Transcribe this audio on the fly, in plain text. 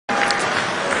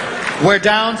We're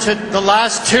down to the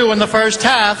last two in the first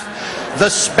half. The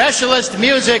Specialist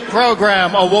Music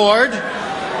Program Award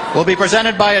will be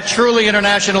presented by a truly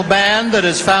international band that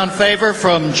has found favor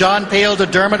from John Peel to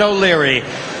Dermot O'Leary.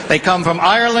 They come from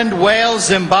Ireland, Wales,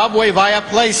 Zimbabwe via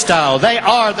Playstyle. They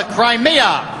are the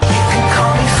Crimea.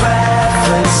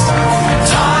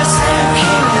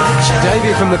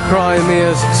 Davey from the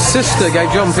Crimea's sister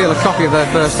gave John Peel a copy of their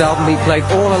first album. He played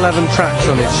all 11 tracks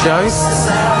on his show.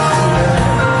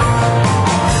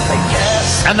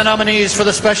 And the nominees for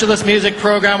the Specialist Music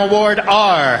Program Award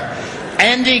are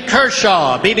Andy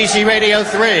Kershaw, BBC Radio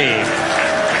 3.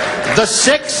 The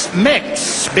Six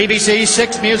Mix, BBC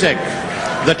Six Music.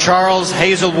 The Charles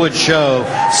Hazelwood Show,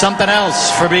 Something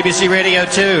Else for BBC Radio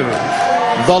 2.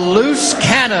 The Loose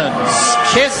Cannons,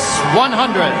 Kiss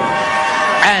 100.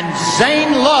 And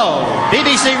Zane Lowe,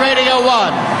 BBC Radio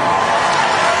 1.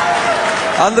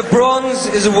 And the bronze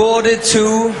is awarded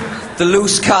to the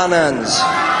Loose Cannons.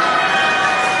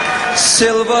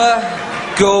 Silver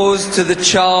goes to the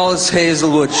Charles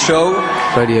Hazelwood Show.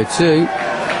 Radio 2.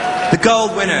 The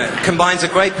gold winner combines a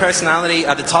great personality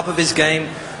at the top of his game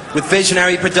with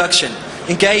visionary production,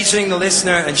 engaging the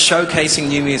listener and showcasing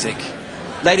new music.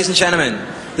 Ladies and gentlemen,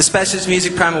 the Specialist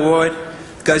Music Program Award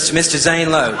goes to Mr.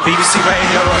 Zane Lowe, BBC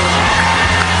Radio 1.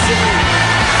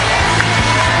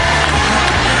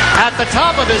 At the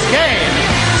top of his game,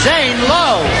 Zane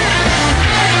Lowe.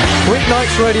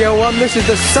 Weeknights Radio 1, this is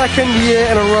the second year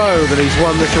in a row that he's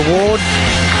won this award.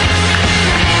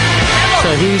 So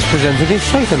he's presenting his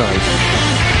show tonight.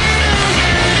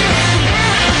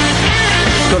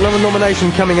 Got another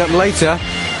nomination coming up later.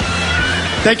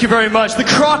 Thank you very much. The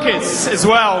Crockett's as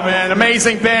well, man.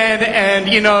 Amazing band, and,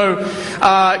 you know,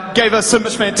 gave us so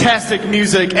much fantastic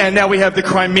music, and now we have the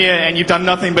Crimea, and you've done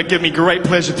nothing but give me great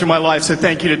pleasure through my life, so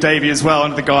thank you to Davey as well,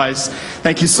 and the guys.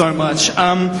 Thank you so much.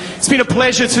 It's been a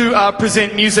pleasure to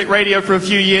present music radio for a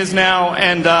few years now,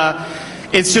 and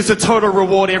it's just a total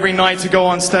reward every night to go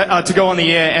on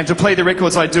the air and to play the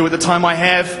records I do at the time I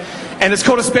have. And it's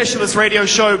called a Specialist Radio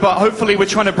Show, but hopefully we're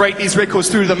trying to break these records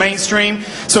through the mainstream.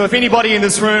 So if anybody in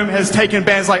this room has taken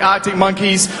bands like Arctic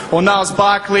Monkeys or Niles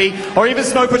Barkley or even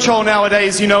Snow Patrol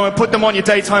nowadays, you know, and put them on your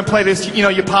daytime playlist, you know,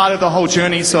 you're part of the whole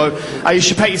journey. So you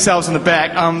should pat yourselves on the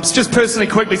back. Just personally,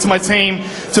 quickly, to my team,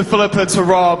 to Philippa, to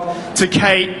Rob, to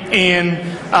Kate, Ian,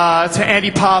 to Andy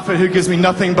Parford, who gives me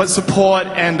nothing but support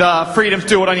and freedom to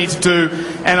do what I need to do.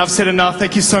 And I've said enough.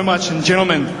 Thank you so much. And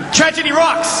gentlemen, tragedy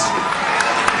rocks!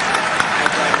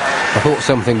 I thought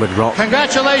something would rock.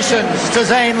 Congratulations to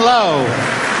Zane Lowe,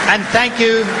 and thank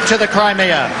you to the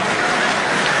Crimea.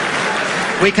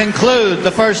 We conclude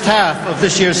the first half of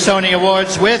this year's Sony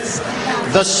Awards with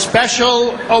the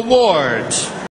Special Award.